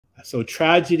So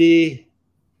tragedy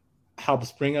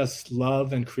helps bring us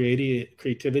love and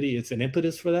creativity. It's an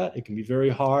impetus for that. It can be very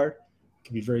hard. It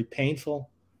can be very painful.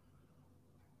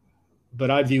 But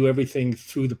I view everything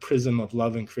through the prism of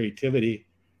love and creativity,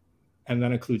 and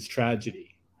that includes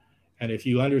tragedy. And if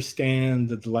you understand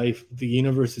that the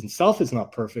universe itself is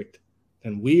not perfect,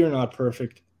 then we are not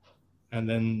perfect, and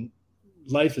then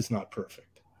life is not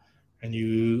perfect. And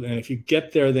if you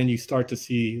get there, then you start to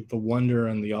see the wonder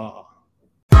and the awe.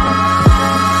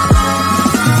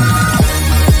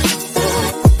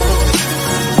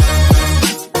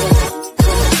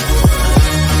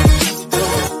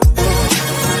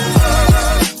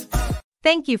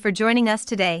 Thank you for joining us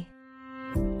today.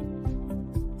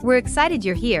 We're excited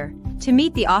you're here to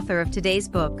meet the author of today's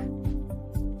book.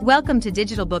 Welcome to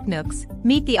Digital Book Nook's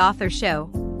Meet the Author Show,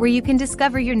 where you can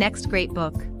discover your next great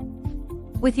book.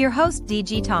 With your host,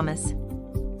 D.G. Thomas.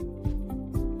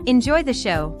 Enjoy the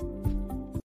show.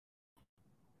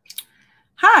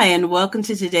 Hi, and welcome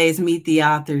to today's Meet the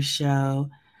Author Show.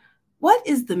 What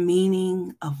is the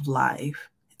meaning of life?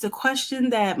 It's a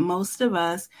question that most of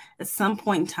us at some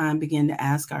point in time begin to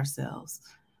ask ourselves.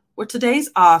 Well, today's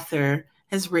author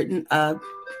has written a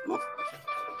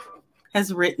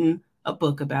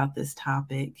book about this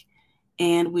topic,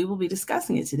 and we will be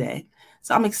discussing it today.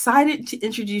 So I'm excited to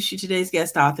introduce you to today's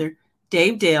guest author,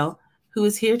 Dave Dale, who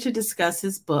is here to discuss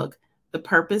his book, The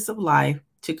Purpose of Life,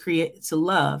 to Create, to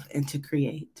Love, and to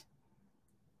Create.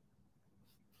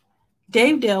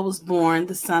 Dave Dale was born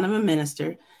the son of a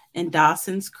minister in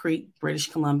Dawson's Creek, British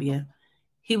Columbia.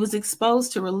 He was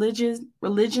exposed to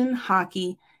religion,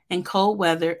 hockey, and cold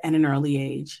weather at an early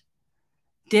age.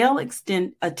 Dale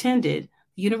attended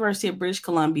the University of British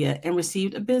Columbia and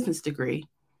received a business degree.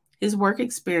 His work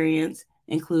experience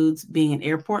includes being an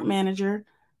airport manager,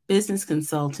 business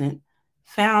consultant,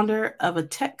 founder of a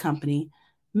tech company,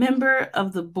 member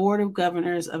of the board of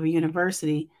governors of a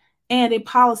university, and a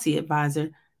policy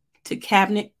advisor to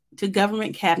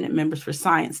government cabinet members for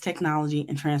science, technology,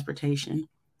 and transportation.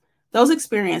 Those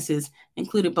experiences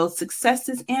included both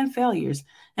successes and failures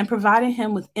and provided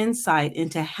him with insight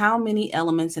into how many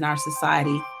elements in our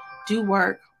society do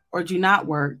work or do not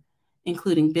work,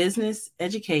 including business,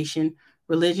 education,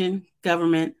 religion,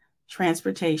 government,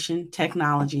 transportation,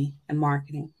 technology, and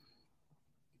marketing.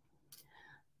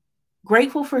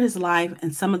 Grateful for his life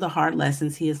and some of the hard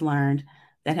lessons he has learned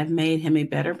that have made him a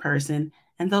better person,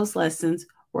 and those lessons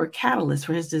were a catalyst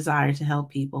for his desire to help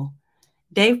people.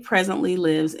 Dave presently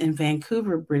lives in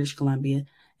Vancouver, British Columbia,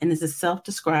 and is a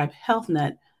self-described health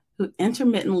nut who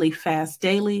intermittently fasts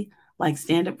daily, like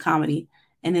stand-up comedy,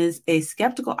 and is a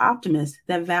skeptical optimist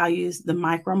that values the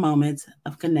micro moments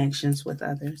of connections with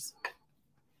others.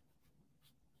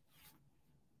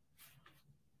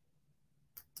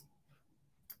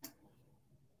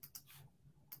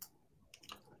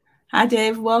 Hi,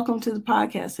 Dave. Welcome to the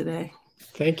podcast today.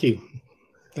 Thank you.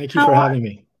 Thank you for having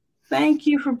me. Thank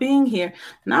you for being here.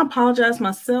 And I apologize,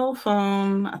 my cell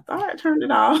phone, I thought I turned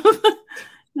it off.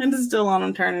 And it's still on.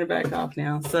 I'm turning it back off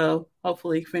now. So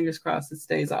hopefully, fingers crossed, it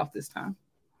stays off this time.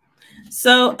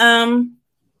 So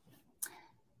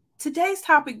today's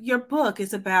topic, your book,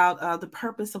 is about the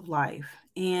purpose of life.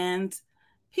 And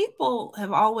people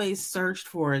have always searched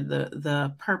for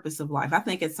the purpose of life. I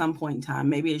think at some point in time,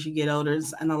 maybe as you get older,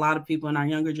 and a lot of people in our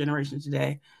younger generation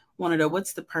today want to know,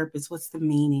 what's the purpose? What's the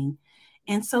meaning?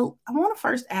 And so I want to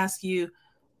first ask you,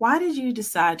 why did you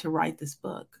decide to write this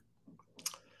book?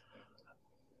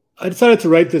 I decided to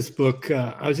write this book.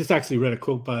 I was just actually read a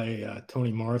quote by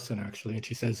Toni Morrison, actually, and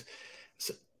she says,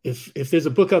 if there's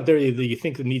a book out there that you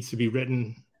think that needs to be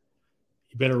written,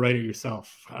 you better write it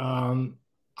yourself.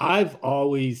 I've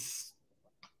always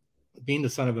been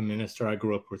the son of a minister. I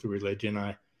grew up with religion.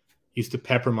 I used to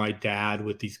pepper my dad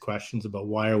with these questions about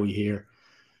why are we here?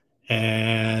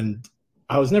 And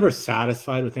I was never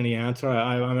satisfied with any answer.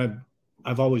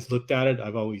 I've always looked at it.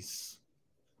 I've always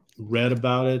read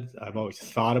about it. I've always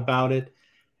thought about it.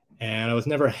 And I was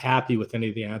never happy with any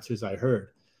of the answers I heard.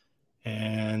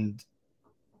 And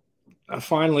I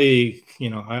finally,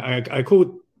 I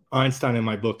quote Einstein in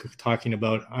my book talking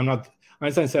about,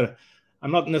 Einstein said,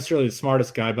 I'm not necessarily the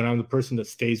smartest guy, but I'm the person that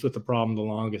stays with the problem the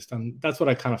longest. And that's what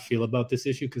I kind of feel about this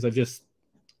issue, because I've just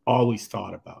always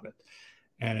thought about it.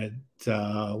 And it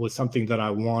was something that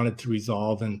I wanted to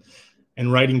resolve. And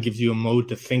writing gives you a mode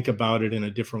to think about it in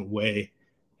a different way.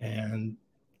 And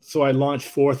so I launched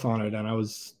forth on it, and I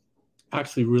was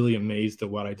actually really amazed at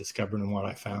what I discovered and what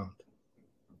I found.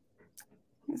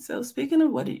 So speaking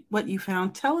of what you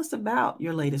found, tell us about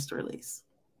your latest release.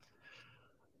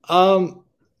 The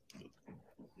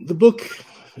book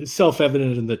is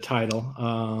self-evident in the title,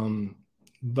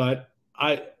 but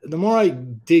the more I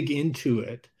dig into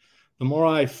it, the more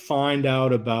I find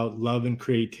out about love and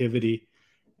creativity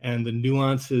and the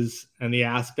nuances and the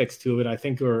aspects to it I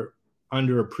think are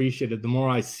underappreciated. The more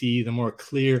I see, the more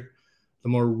clear, the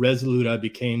more resolute I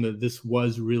became that this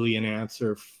was really an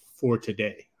answer for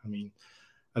today. I mean,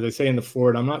 as I say in the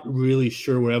foreword, I'm not really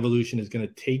sure where evolution is going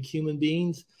to take human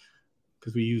beings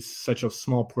because we use such a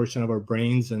small portion of our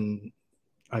brains. And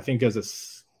I think as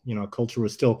a culture, we're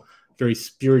still very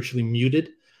spiritually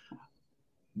muted.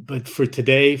 But for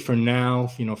today, for now,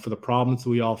 for the problems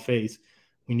we all face,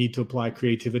 we need to apply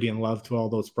creativity and love to all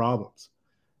those problems.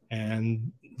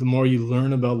 And the more you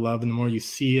learn about love and the more you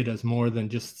see it as more than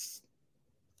just,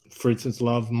 for instance,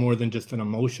 love more than just an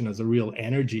emotion, as a real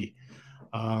energy,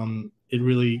 it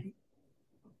really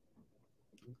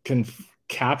can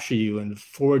capture you and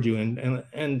forward you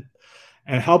and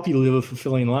help you live a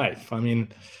fulfilling life. I mean,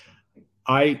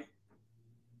 I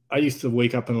used to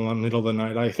wake up in the middle of the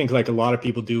night, I think like a lot of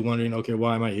people do, wondering, okay,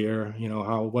 why am I here?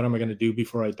 What am I going to do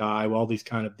before I die? Well, all these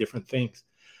kind of different things.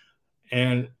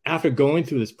 And after going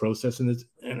through this process, and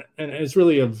it's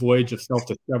really a voyage of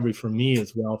self-discovery for me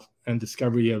as well, and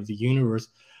discovery of the universe,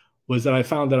 was that I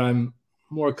found that I'm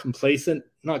more complacent,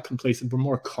 not complacent, but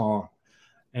more calm.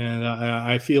 And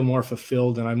I feel more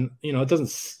fulfilled. And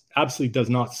it absolutely does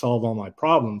not solve all my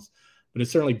problems, but it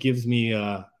certainly gives me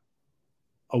a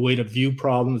way to view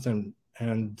problems and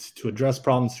to address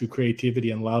problems through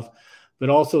creativity and love, but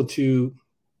also to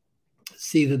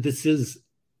see that this is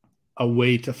a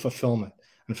way to fulfillment.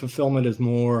 And fulfillment is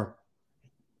more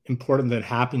important than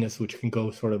happiness, which can go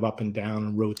sort of up and down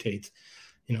and rotates,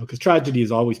 because tragedy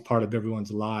is always part of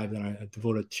everyone's life. And I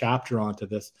devote a chapter onto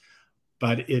this,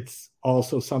 but it's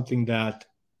also something that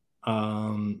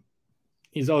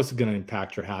is also going to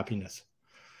impact your happiness.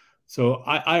 So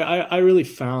I really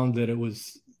found that it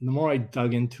was, the more I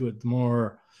dug into it, the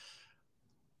more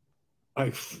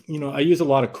I use a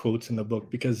lot of quotes in the book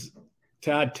because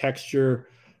to add texture,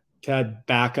 to add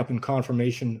backup and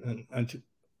confirmation and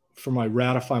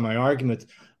ratify my arguments,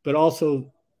 but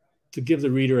also to give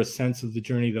the reader a sense of the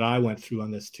journey that I went through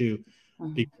on this too,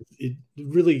 because it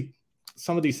really,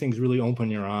 some of these things really open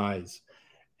your eyes.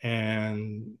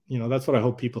 And, that's what I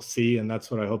hope people see. And that's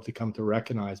what I hope they come to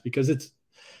recognize, because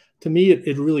to me,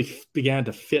 it really began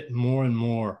to fit more and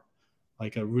more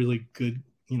like a really good,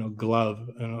 glove,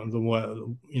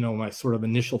 my sort of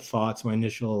initial thoughts, my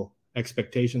initial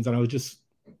expectations. And I was just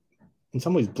in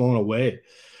some ways blown away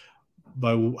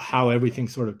by how everything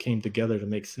sort of came together to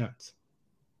make sense.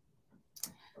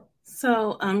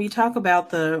 So you talk about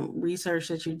the research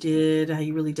that you did, how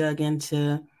you really dug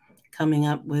into coming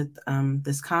up with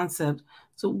this concept.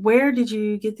 So where did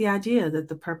you get the idea that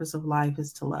the purpose of life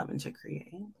is to love and to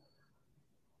create?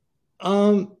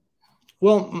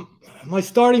 Well, my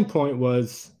starting point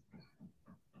was,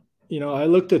 I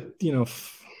looked at,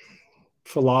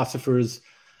 philosophers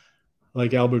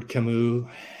like Albert Camus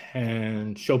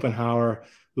and Schopenhauer,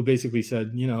 who basically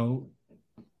said,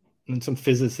 and some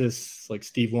physicists like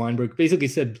Steve Weinberg basically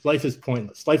said, life is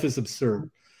pointless, life is absurd.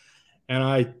 And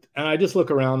I just look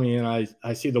around me and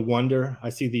I see the wonder, I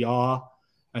see the awe,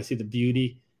 I see the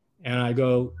beauty, and I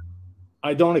go,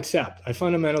 I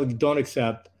fundamentally don't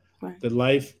accept that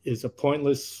life is a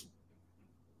pointless,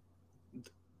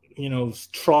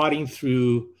 trotting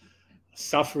through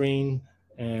suffering,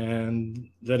 and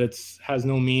that has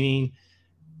no meaning,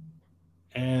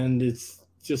 and it's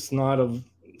just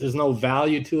there's no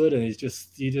value to it, and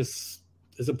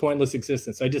it's a pointless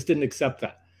existence. I just didn't accept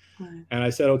that. Right. And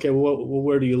I said, okay, well,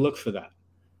 where do you look for that?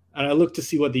 And I look to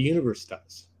see what the universe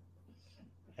does.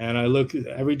 And I look,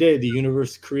 every day the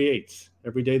universe creates,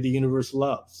 every day the universe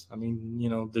loves. I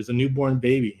mean, there's a newborn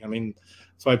baby. I mean,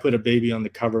 so I put a baby on the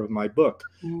cover of my book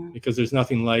because there's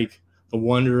nothing like the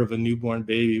wonder of a newborn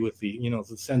baby with the,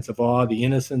 the sense of awe, the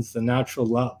innocence, the natural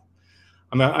love.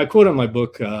 I mean, I quote in my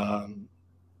book, I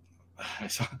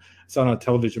saw on a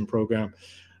television program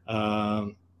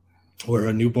where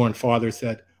a newborn father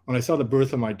said, when I saw the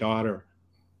birth of my daughter,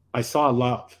 I saw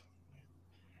love.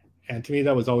 And to me,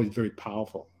 that was always very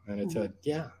powerful. And it said,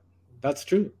 yeah, that's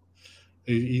true.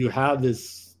 You have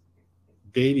this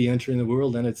baby entering the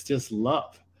world and it's just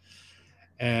love.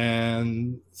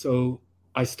 And so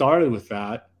I started with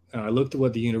that, and I looked at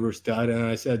what the universe did, and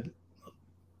I said,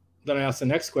 then I asked the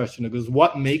next question. It goes,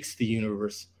 what makes the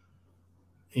universe,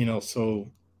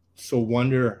 so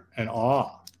wonder and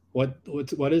awe? What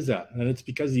is that? And it's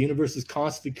because the universe is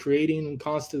constantly creating and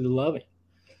constantly loving.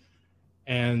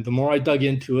 And the more I dug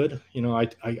into it,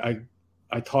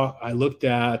 I looked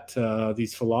at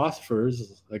these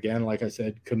philosophers, again, like I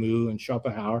said, Camus and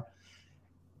Schopenhauer,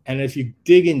 And if you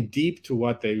dig in deep to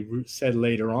what they said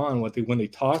later on, when they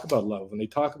talk about love, when they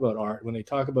talk about art, when they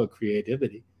talk about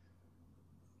creativity,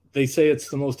 they say it's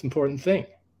the most important thing.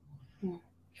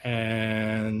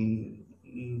 And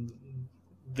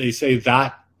they say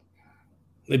that,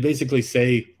 they basically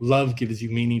say love gives you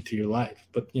meaning to your life,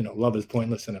 but love is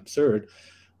pointless and absurd,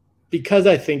 because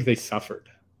I think they suffered.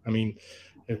 I mean,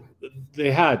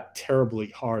 they had terribly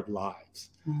hard lives,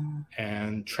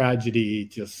 and tragedy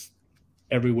just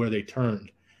everywhere they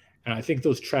turned. And I think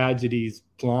those tragedies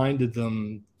blinded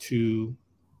them to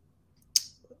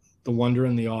the wonder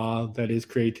and the awe that is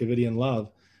creativity and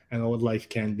love, and what life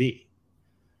can be.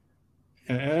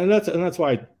 And that's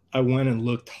why I went and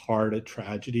looked hard at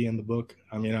tragedy in the book.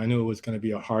 I mean, I knew it was going to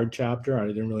be a hard chapter. I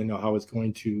didn't really know how I was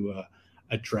going to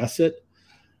address it.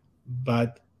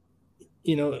 But,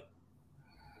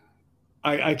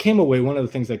 I came away, one of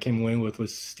the things I came away with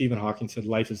was Stephen Hawking said,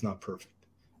 life is not perfect.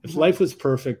 If life was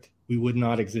perfect, we would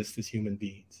not exist as human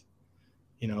beings.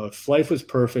 If life was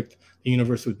perfect, the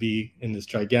universe would be in this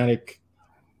gigantic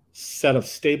set of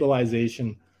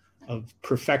stabilization, of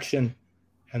perfection,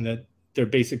 and that there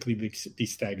basically be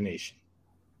stagnation.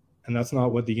 And that's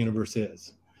not what the universe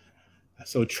is.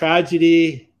 So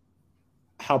tragedy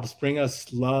helps bring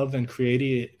us love and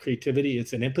creativity.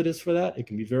 It's an impetus for that. It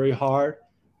can be very hard.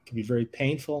 It can be very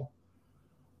painful.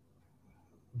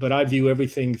 But I view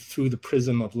everything through the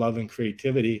prism of love and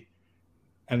creativity,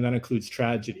 and that includes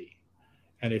tragedy.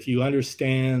 And if you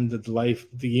understand that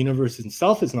the universe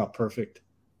itself is not perfect,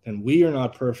 then we are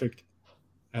not perfect,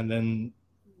 and then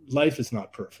life is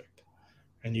not perfect.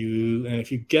 And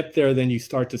if you get there, then you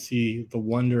start to see the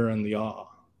wonder and the awe.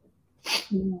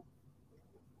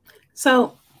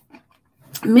 So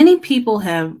many people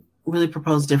have really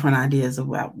proposed different ideas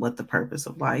about what the purpose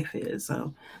of life is.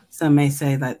 So some may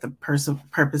say that the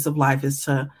purpose of life is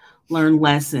to learn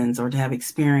lessons or to have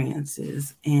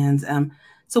experiences. And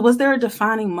so was there a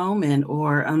defining moment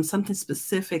or something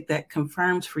specific that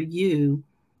confirmed for you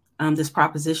this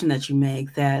proposition that you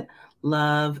make, that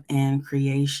love and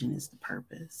creation is the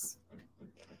purpose?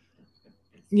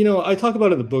 I talk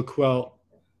about it in the book,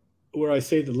 where I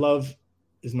say that love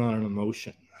is not an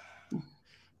emotion.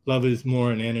 Love is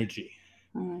more an energy.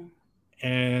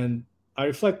 And I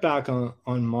reflect back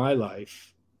on my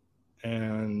life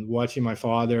and watching my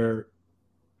father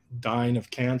dying of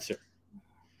cancer.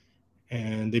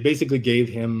 And they basically gave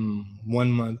him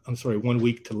 1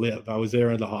 week to live. I was there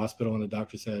at the hospital, and the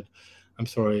doctor said, I'm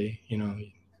sorry,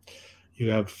 you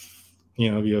have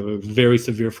a very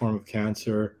severe form of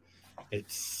cancer.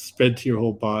 It's spread to your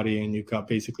whole body, and you've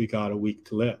basically got a week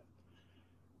to live.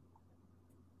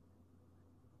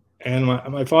 And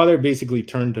my father basically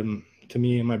turned to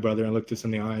me and my brother and looked us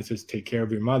in the eyes and says, take care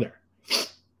of your mother.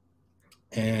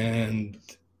 And,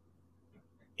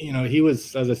 he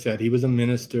was, as I said, he was a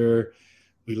minister.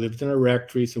 We lived in a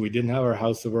rectory, so we didn't have our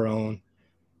house of our own.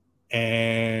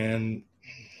 And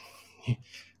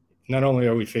not only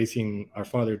are we facing our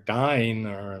father dying,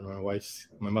 or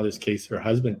my mother's case, her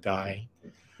husband dying,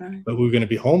 right, but we're going to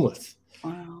be homeless.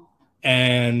 Wow.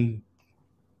 And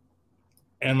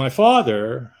my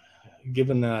father,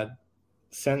 given that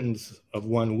sentence of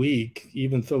 1 week,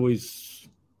 even though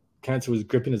cancer was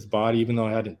gripping his body, even though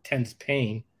I had intense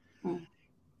pain,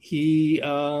 he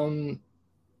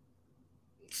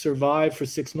survived for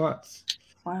 6 months.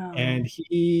 Wow. And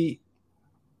he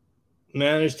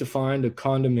managed to find a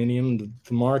condominium.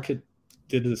 The market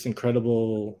did this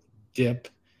incredible dip,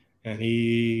 and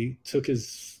he took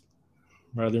his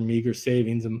rather meager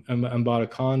savings and bought a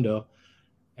condo,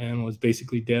 and was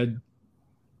basically dead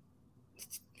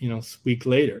a week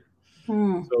later.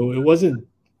 So it wasn't,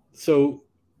 so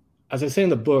as I say in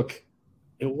the book,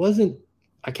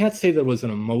 I can't say that was an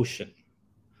emotion.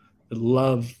 The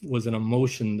love was an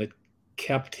emotion that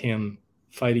kept him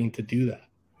fighting to do that.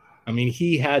 I mean,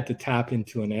 he had to tap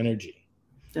into an energy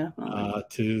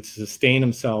to sustain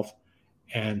himself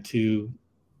and to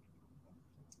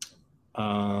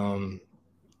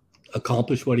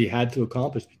accomplish what he had to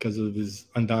accomplish because of his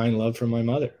undying love for my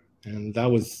mother. And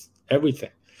that was everything.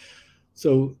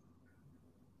 So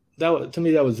to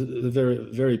me, that was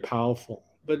very, very powerful.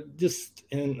 But just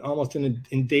in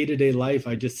day-to-day life,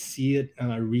 I just see it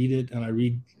and I read it, and I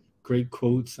read great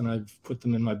quotes, and I've put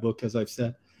them in my book, as I've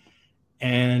said.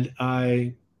 And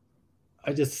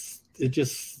it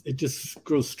just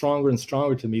grows stronger and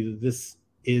stronger to me that this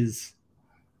is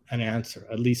an answer,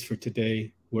 at least for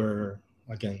today, where,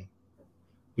 again,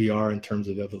 we are in terms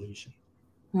of evolution.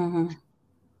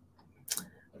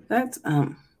 That's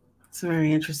it's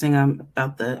very interesting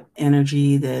about the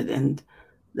energy that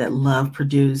love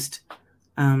produced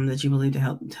that you believe to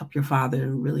help your father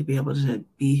really be able to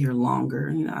be here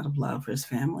longer, out of love for his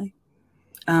family.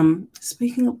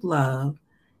 Speaking of love,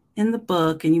 in the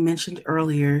book, and you mentioned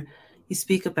earlier, you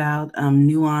speak about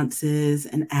nuances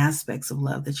and aspects of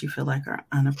love that you feel like are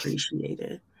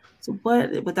unappreciated. So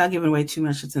what, without giving away too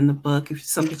much that's in the book, if it's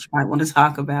something you might want to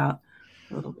talk about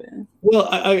a little bit. Well,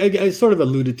 I sort of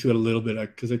alluded to it a little bit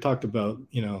because I talked about,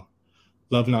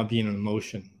 love not being an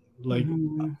emotion. Like,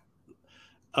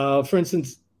 for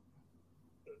instance,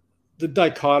 the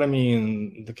dichotomy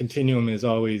and the continuum is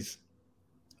always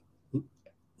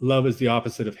love is the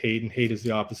opposite of hate and hate is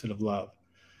the opposite of love.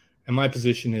 And my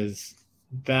position is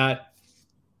that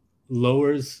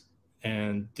lowers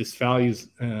and devalues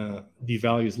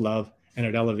love, and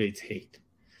it elevates hate.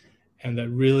 And that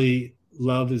really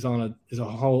love is on a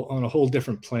whole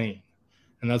different plane.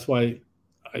 And that's why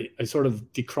I sort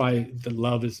of decry that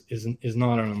love is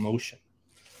not an emotion.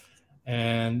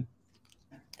 And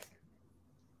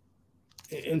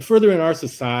further in our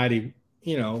society,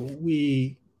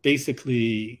 we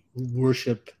basically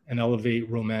worship and elevate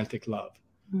romantic love,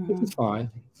 which is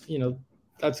fine.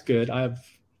 That's good. I have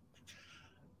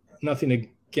nothing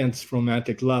against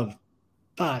romantic love,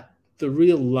 but the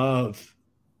real love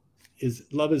is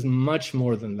much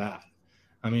more than that.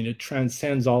 I mean, it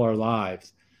transcends all our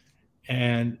lives.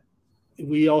 And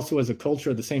we also, as a culture,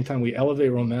 at the same time we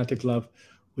elevate romantic love,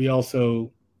 we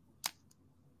also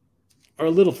are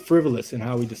a little frivolous in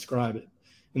how we describe it,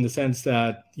 in the sense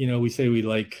that, we say we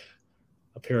like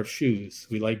a pair of shoes,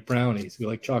 we like brownies, we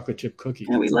like chocolate chip cookies.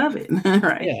 And we love it,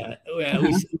 right? Yeah,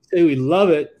 we say we love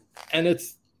it, and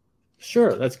it's,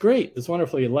 sure, that's great, it's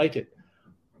wonderful, you like it.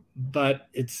 But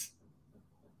it's,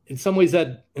 in some ways,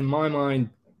 that, in my mind,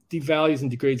 devalues and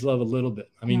degrades love a little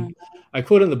bit. I mean, I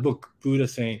quote in the book Buddha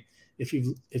saying, if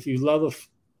you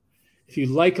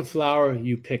like a flower,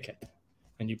 you pick it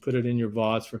and you put it in your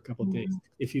vase for a couple of days.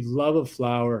 If you love a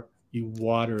flower, you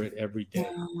water it every day.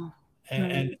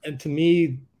 And to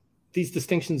me, these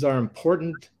distinctions are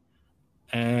important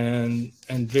and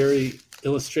very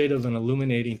illustrative and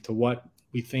illuminating to what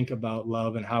we think about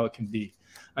love and how it can be.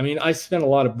 I mean, I spent a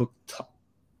lot of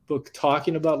book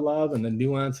talking about love and the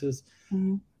nuances,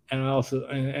 and also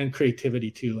and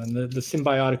creativity too, and the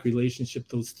symbiotic relationship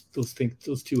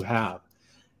those two have.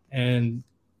 And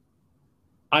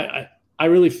I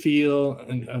really feel,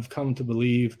 and I've come to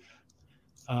believe,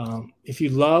 if you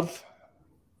love,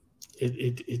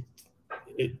 it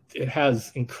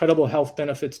has incredible health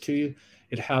benefits to you.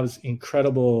 It has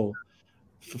incredible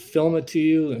fulfillment to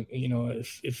you.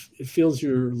 If it fills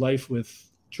your life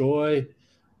with joy,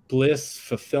 bliss,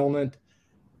 fulfillment,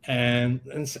 and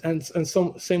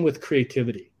so same with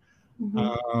creativity.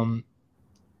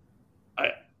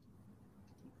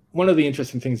 One of the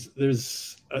interesting things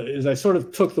is I sort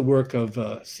of took the work of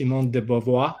Simone de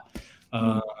Beauvoir.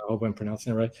 I hope I'm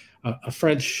pronouncing it right. A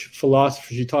French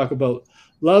philosopher. She talked about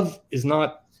love is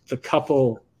not the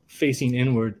couple facing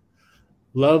inward.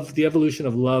 Love, the evolution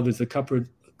of love, is the couple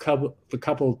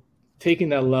taking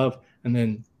that love and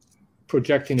then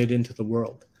projecting it into the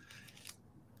world.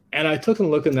 And I took a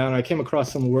look at that, and I came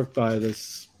across some work by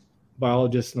this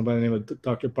biologist by the name of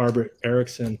Dr. Barbara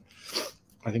Erickson.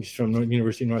 I think she's from the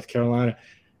University of North Carolina.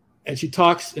 And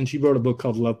she wrote a book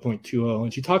called Love 2.0,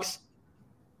 and she talks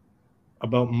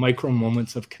about micro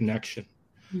moments of connection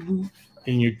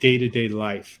in your day-to-day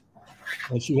life.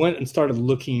 And she went and started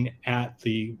looking at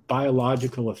the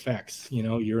biological effects,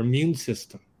 your immune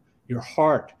system, your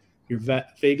heart, your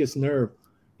vagus nerve.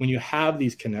 When you have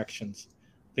these connections,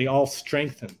 they all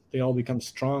strengthen, they all become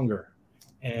stronger.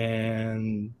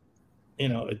 And,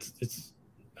 it's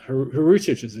her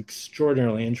research is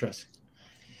extraordinarily interesting.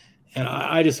 And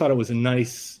I just thought it was a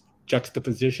nice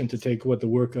juxtaposition to take what the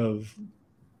work of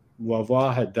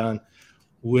Beauvoir had done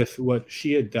with what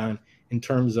she had done in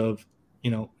terms of,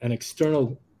 an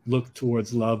external look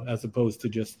towards love, as opposed to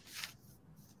just,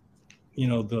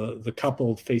 the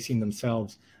couple facing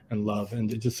themselves and love,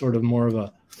 and just sort of more of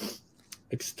a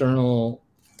external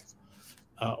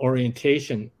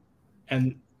orientation.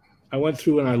 And I went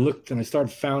through and I looked and I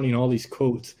started finding all these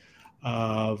quotes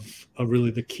of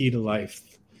really the key to life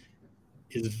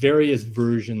is various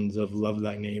versions of love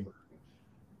thy neighbor.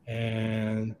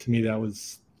 And to me, that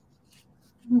was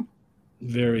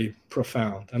very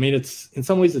profound. I mean, it's, in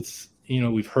some ways, it's,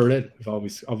 we've heard it. We've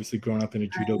obviously grown up in a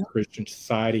Judeo-Christian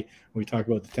society. We talk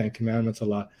about the Ten Commandments a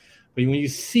lot. But when you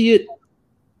see it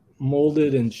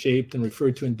molded and shaped and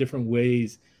referred to in different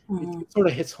ways, it sort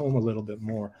of hits home a little bit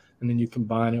more. And then you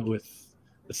combine it with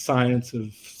the science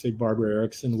of, say, Barbara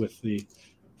Erickson, with the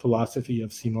philosophy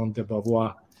of Simone de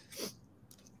Beauvoir.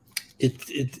 I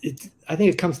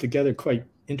think it comes together quite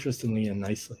interestingly and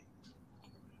nicely.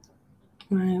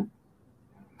 Right.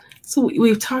 So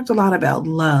we've talked a lot about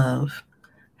love.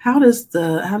 How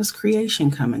does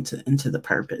creation come into the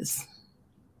purpose?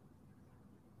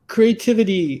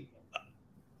 Creativity,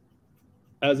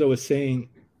 as I was saying,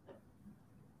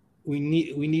 we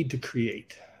need to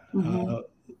create. Mm-hmm.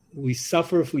 We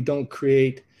suffer if we don't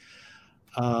create,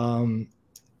 and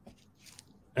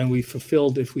we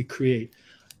fulfilled if we create.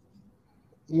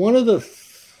 One of the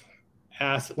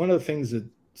things that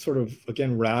sort of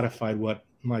again ratified what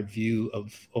my view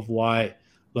of why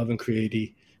love and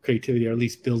creativity are at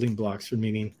least building blocks for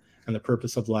meaning and the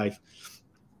purpose of life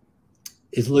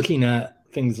is looking at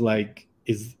things like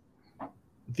is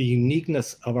the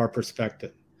uniqueness of our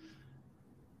perspective.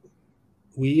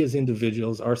 We as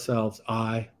individuals, ourselves,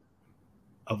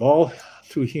 of all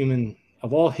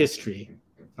history,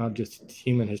 not just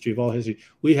human history, of all history,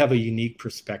 we have a unique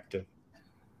perspective,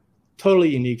 totally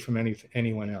unique from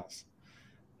anyone else.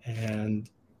 And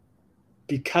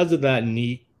because of that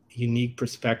unique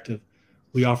perspective,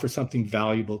 we offer something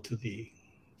valuable to the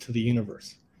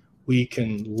universe. We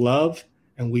can love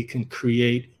and we can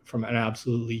create from an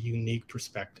absolutely unique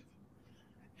perspective.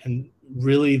 And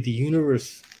really, the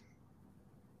universe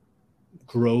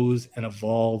grows and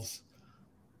evolves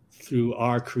through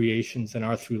our creations and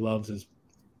our through loves as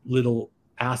little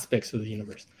aspects of the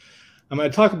universe. I'm going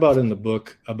to talk about in the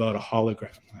book about a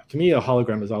hologram. To me, a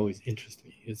hologram has always interested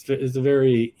me. It's a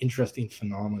very interesting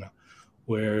phenomena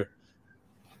where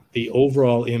the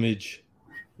overall image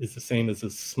is the same as a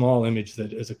small image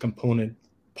that is a component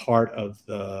part of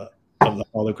the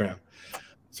hologram.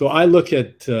 So I look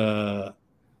at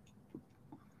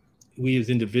we as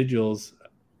individuals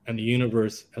and the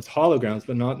universe as holograms,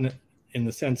 but not in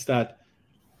the sense that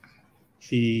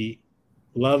the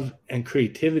love and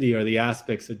creativity are the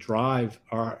aspects that drive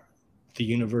the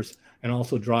universe and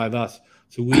also drive us.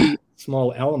 So we,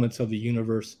 small elements of the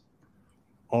universe,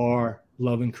 are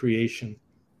love and creation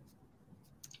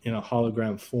in a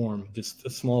hologram form, just a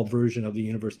small version of the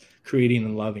universe creating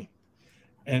and loving.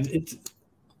 And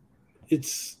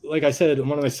it's like I said,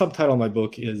 one of my subtitle of my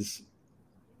book is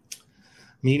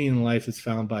Meaning in Life is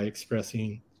Found by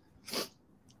Expressing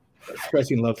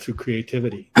Love Through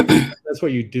Creativity. That's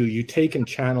what you do. You take and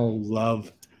channel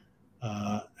love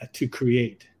to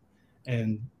create.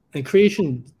 And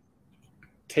creation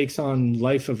takes on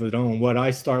life of its own. What I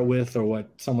start with or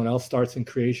what someone else starts in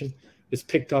creation is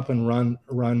picked up and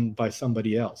run by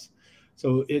somebody else.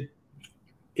 So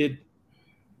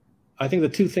I think the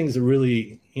two things are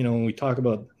really, when we talk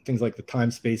about things like the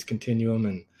time-space continuum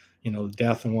and,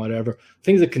 death and whatever,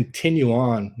 things that continue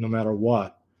on no matter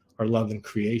what are love and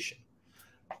creation.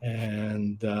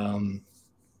 And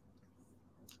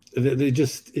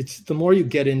it's the more you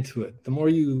get into it, the more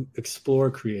you explore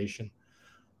creation,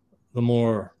 the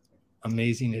more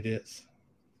amazing it is.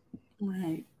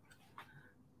 Right.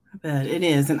 I bet it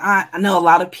is. And I know a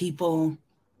lot of people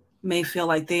may feel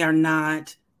like they are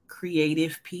not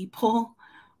creative people,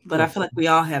 but I feel like we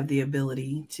all have the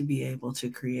ability to be able to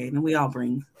create, and we all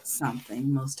bring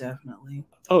something, most definitely.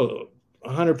 Oh,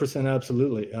 100%,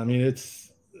 absolutely. I mean,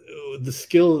 it's the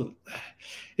skill.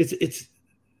 It's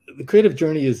the creative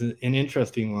journey is an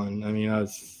interesting one. I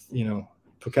mean,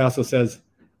 Picasso says,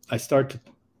 I start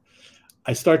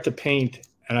to paint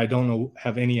and I don't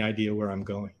have any idea where I'm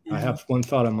going. Yeah. I have one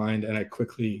thought in mind and I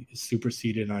quickly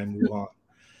supersede it and I move on.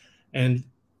 And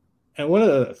one of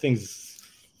the things,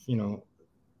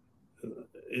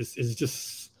 is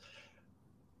just,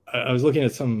 I was looking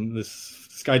at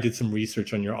this guy did some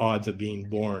research on your odds of being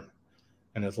born,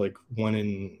 and it's like 1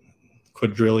 in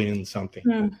quadrillion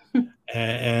something.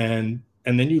 And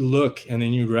then you look and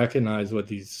then you recognize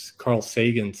what Carl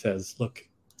Sagan says, look,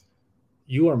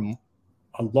 you are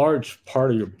a large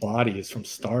part of your body is from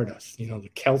stardust,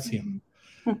 the calcium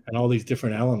and all these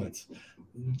different elements.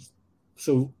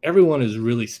 So everyone is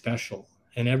really special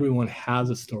and everyone has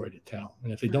a story to tell.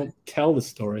 And if they don't tell the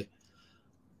story,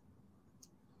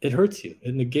 it hurts you,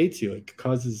 it negates you, it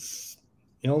causes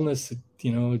illness,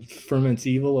 it ferments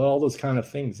evil, all those kind of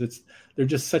things. They're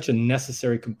just such a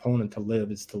necessary component to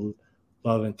live, is to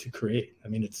love and to create. I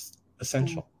mean, it's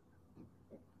essential.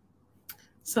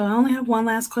 So I only have one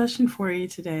last question for you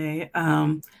today.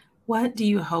 What do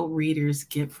you hope readers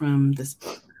get from this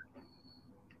book?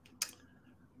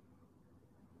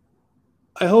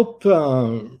 I hope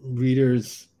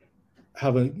readers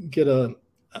get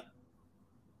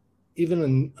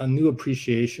even a new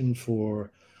appreciation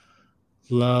for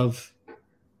love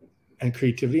and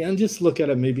creativity, and just look at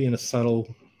it maybe in a subtle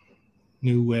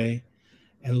new way,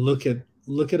 and look at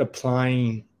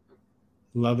applying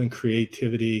love and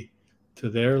creativity to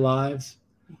their lives,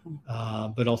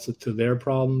 but also to their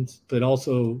problems, but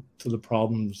also to the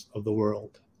problems of the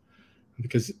world.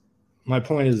 Because my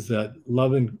point is that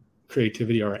love and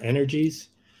creativity are energies.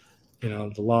 You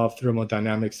know, the law of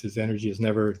thermodynamics is energy is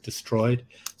never destroyed.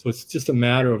 So it's just a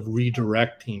matter of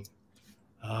redirecting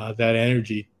that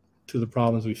energy to the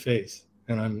problems we face.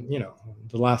 And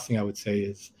the last thing I would say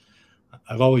is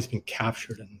I've always been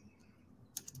captured and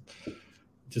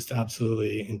just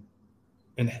absolutely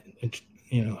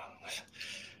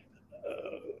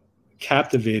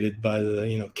captivated by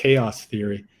the chaos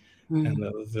theory and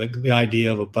the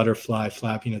idea of a butterfly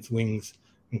flapping its wings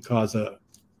and cause a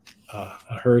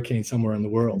hurricane somewhere in the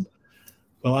world.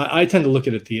 Well, I tend to look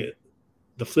at it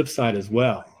the flip side as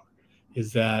well,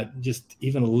 is that just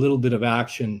even a little bit of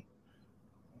action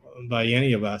by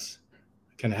any of us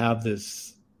can have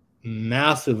this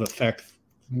massive effect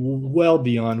well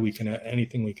beyond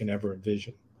anything we can ever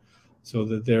envision. So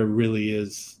that there really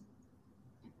is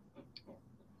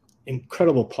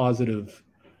incredible positive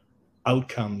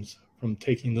outcomes from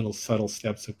taking little subtle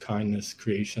steps of kindness,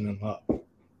 creation, and love. All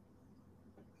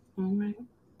right.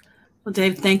 Well,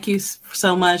 Dave, thank you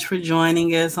so much for joining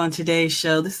us on today's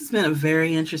show. This has been a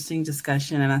very interesting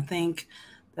discussion, and I think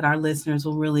that our listeners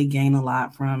will really gain a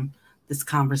lot from this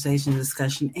conversation,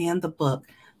 discussion, and the book.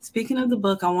 Speaking of the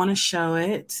book, I want to show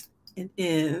it. It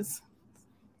is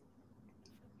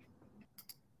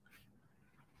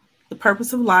The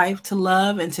Purpose of Life, to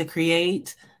Love and to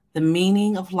Create. The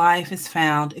Meaning of Life is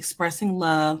Found, Expressing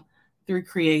Love Through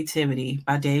Creativity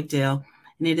by Dave Dale,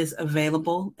 and it is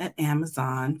available at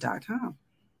Amazon.com.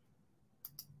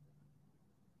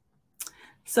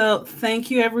 So thank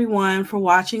you, everyone, for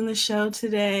watching the show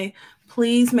today.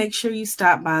 Please make sure you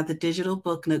stop by the Digital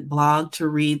Book Nook blog to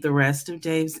read the rest of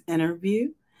Dave's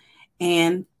interview,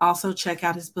 and also check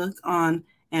out his book on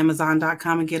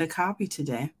Amazon.com and get a copy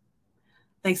today.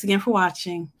 Thanks again for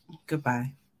watching.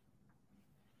 Goodbye.